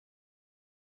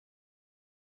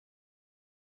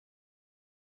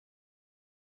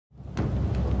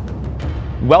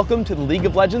Welcome to the League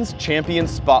of Legends Champion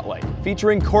Spotlight,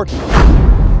 featuring Corki,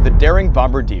 the Daring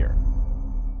Bombardier.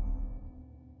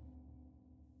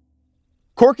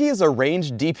 Corki is a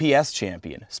ranged DPS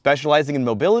champion, specializing in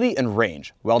mobility and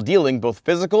range, while dealing both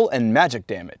physical and magic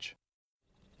damage.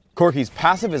 Corki's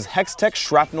passive is Hextech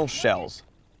Shrapnel Shells.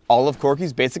 All of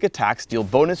Corki's basic attacks deal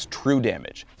bonus true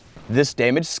damage. This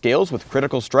damage scales with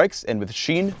critical strikes and with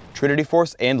Sheen, Trinity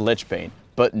Force, and Lichbane,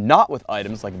 but not with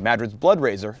items like Madrid's Blood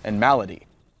Razor and Malady.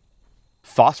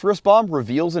 Phosphorus Bomb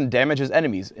reveals and damages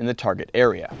enemies in the target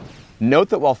area. Note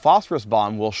that while Phosphorus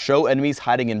Bomb will show enemies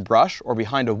hiding in brush or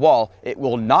behind a wall, it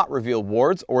will not reveal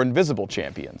wards or invisible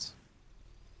champions.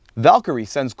 Valkyrie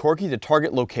sends Corki to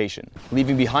target location,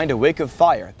 leaving behind a wake of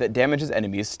fire that damages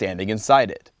enemies standing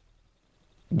inside it.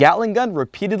 Gatling Gun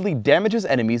repeatedly damages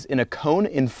enemies in a cone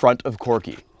in front of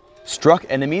Corki. Struck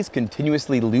enemies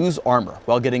continuously lose armor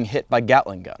while getting hit by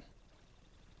Gatling Gun.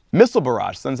 Missile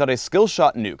Barrage sends out a skill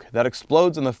shot nuke that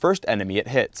explodes on the first enemy it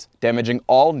hits, damaging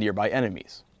all nearby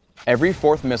enemies. Every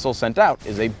fourth missile sent out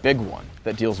is a big one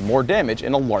that deals more damage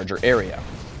in a larger area.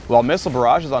 While Missile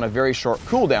Barrage is on a very short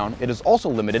cooldown, it is also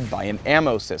limited by an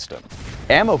ammo system.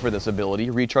 Ammo for this ability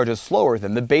recharges slower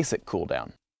than the basic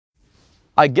cooldown.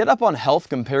 I get up on health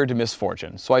compared to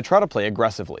Misfortune, so I try to play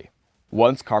aggressively.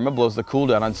 Once Karma blows the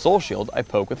cooldown on Soul Shield, I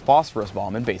poke with Phosphorus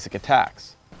Bomb and basic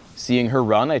attacks. Seeing her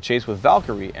run, I chase with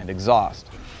Valkyrie and Exhaust.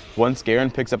 Once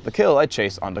Garen picks up the kill, I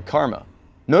chase onto Karma.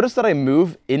 Notice that I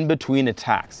move in between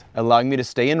attacks, allowing me to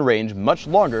stay in range much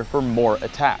longer for more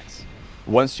attacks.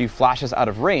 Once she flashes out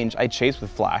of range, I chase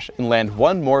with Flash and land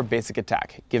one more basic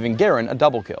attack, giving Garen a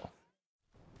double kill.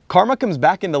 Karma comes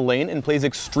back into lane and plays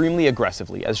extremely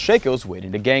aggressively as Shaco's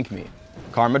waiting to gank me.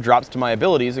 Karma drops to my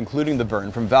abilities, including the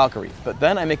burn from Valkyrie, but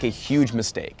then I make a huge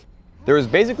mistake. There is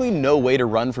basically no way to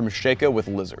run from Shaco with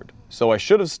Lizard, so I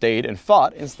should have stayed and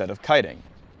fought instead of kiting.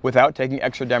 Without taking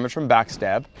extra damage from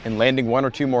backstab and landing one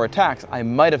or two more attacks, I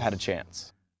might have had a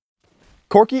chance.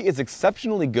 Corki is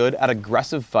exceptionally good at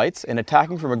aggressive fights and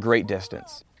attacking from a great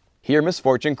distance. Here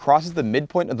Misfortune crosses the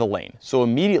midpoint of the lane, so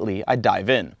immediately I dive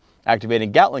in,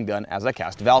 activating Gatling Gun as I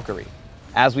cast Valkyrie.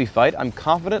 As we fight, I'm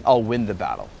confident I'll win the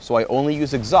battle, so I only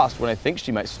use Exhaust when I think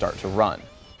she might start to run.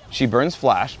 She burns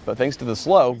Flash, but thanks to the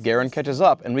slow, Garen catches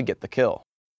up and we get the kill.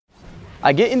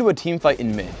 I get into a teamfight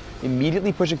in mid,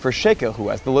 immediately pushing for Shaco, who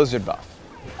has the Lizard buff.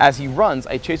 As he runs,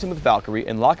 I chase him with Valkyrie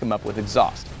and lock him up with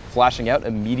Exhaust, flashing out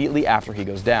immediately after he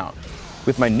goes down.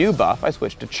 With my new buff, I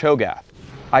switch to Cho'Gath.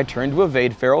 I turn to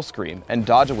evade Feral Scream and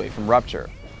dodge away from Rupture.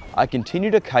 I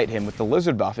continue to kite him with the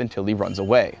Lizard buff until he runs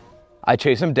away. I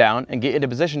chase him down and get into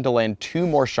position to land two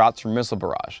more shots from Missile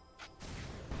Barrage.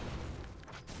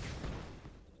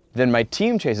 Then my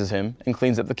team chases him and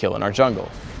cleans up the kill in our jungle.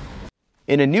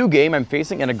 In a new game, I'm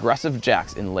facing an aggressive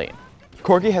Jax in lane.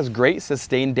 Corki has great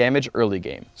sustained damage early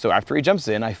game, so after he jumps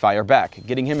in, I fire back,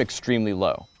 getting him extremely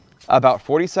low. About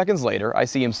 40 seconds later, I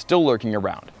see him still lurking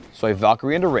around, so I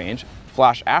Valkyrie into range,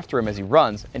 flash after him as he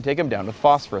runs, and take him down with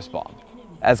Phosphorus Bomb.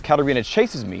 As Katarina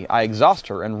chases me, I exhaust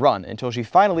her and run until she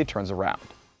finally turns around.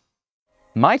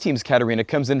 My team's Katarina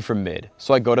comes in from mid,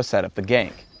 so I go to set up the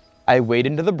gank. I wade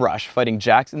into the brush, fighting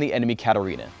Jax and the enemy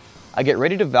Katarina. I get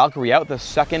ready to Valkyrie out the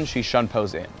second she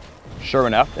Shunpo's in. Sure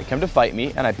enough, they come to fight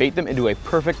me, and I bait them into a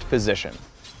perfect position.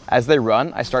 As they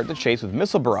run, I start to chase with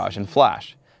Missile Barrage and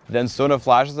Flash. Then Sona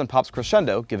flashes and pops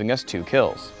Crescendo, giving us 2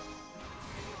 kills.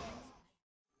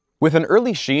 With an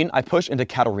early Sheen, I push into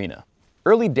Katarina.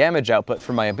 Early damage output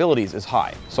from my abilities is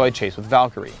high, so I chase with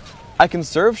Valkyrie. I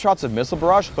conserve shots of Missile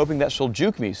Barrage, hoping that she'll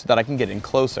juke me so that I can get in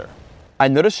closer. I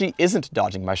notice she isn't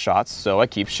dodging my shots, so I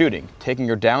keep shooting, taking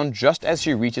her down just as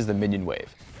she reaches the minion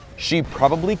wave. She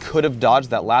probably could have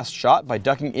dodged that last shot by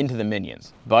ducking into the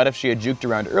minions, but if she had juked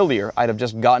around earlier, I'd have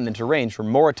just gotten into range for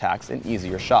more attacks and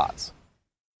easier shots.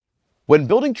 When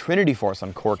building Trinity Force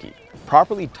on Corki,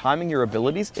 properly timing your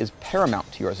abilities is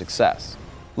paramount to your success.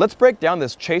 Let's break down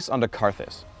this chase onto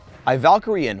Karthus. I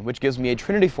Valkyrie in, which gives me a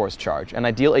Trinity Force charge, and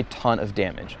I deal a ton of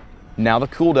damage. Now the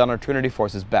cooldown of Trinity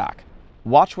Force is back.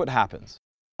 Watch what happens.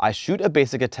 I shoot a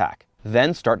basic attack,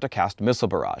 then start to cast Missile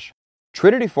Barrage.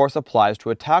 Trinity Force applies to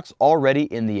attacks already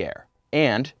in the air,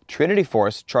 and Trinity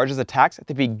Force charges attacks at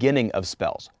the beginning of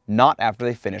spells, not after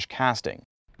they finish casting.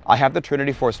 I have the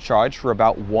Trinity Force charge for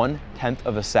about 1/10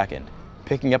 of a second,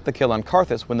 picking up the kill on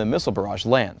Karthus when the Missile Barrage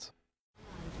lands.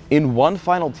 In one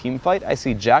final teamfight, I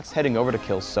see Jax heading over to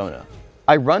kill Sona.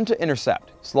 I run to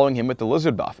intercept, slowing him with the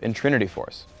Lizard buff in Trinity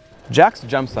Force. Jax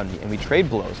jumps on me and we trade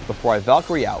blows before I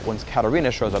Valkyrie out once Katarina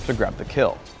shows up to grab the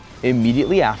kill.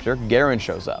 Immediately after, Garen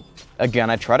shows up. Again,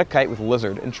 I try to kite with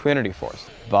Lizard and Trinity Force,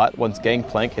 but once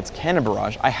Gangplank hits Cannon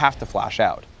Barrage, I have to flash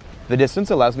out. The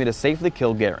distance allows me to safely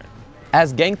kill Garen.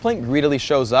 As Gangplank greedily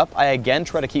shows up, I again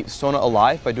try to keep Sona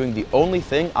alive by doing the only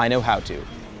thing I know how to,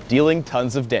 dealing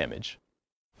tons of damage.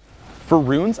 For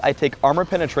runes, I take armor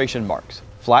penetration marks,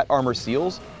 flat armor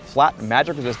seals, flat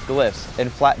magic resist glyphs,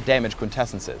 and flat damage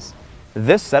quintessences.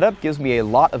 This setup gives me a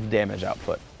lot of damage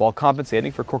output, while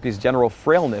compensating for Corki's general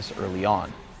frailness early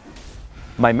on.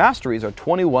 My masteries are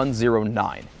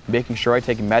 2109, making sure I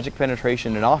take magic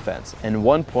penetration and offense, and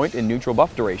 1 point in neutral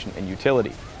buff duration and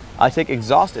utility. I take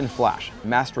exhaust and flash,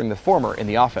 mastering the former in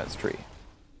the offense tree.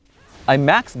 I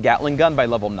max Gatling Gun by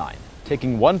level 9,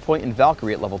 taking 1 point in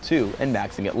Valkyrie at level 2 and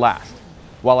maxing it last.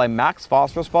 While I max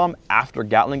Phosphorus Bomb after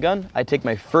Gatling Gun, I take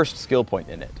my first skill point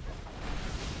in it.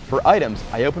 For items,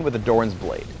 I open with a Doran's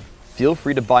Blade. Feel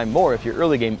free to buy more if your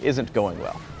early game isn't going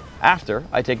well. After,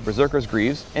 I take Berserker's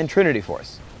Greaves and Trinity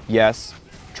Force. Yes,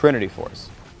 Trinity Force.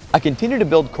 I continue to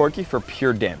build Corki for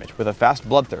pure damage with a fast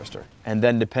Bloodthirster, and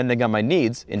then depending on my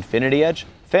needs, Infinity Edge,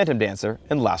 Phantom Dancer,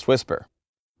 and Last Whisper.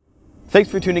 Thanks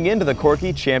for tuning in to the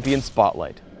Corki Champion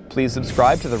Spotlight. Please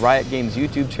subscribe to the Riot Games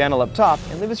YouTube channel up top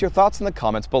and leave us your thoughts in the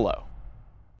comments below.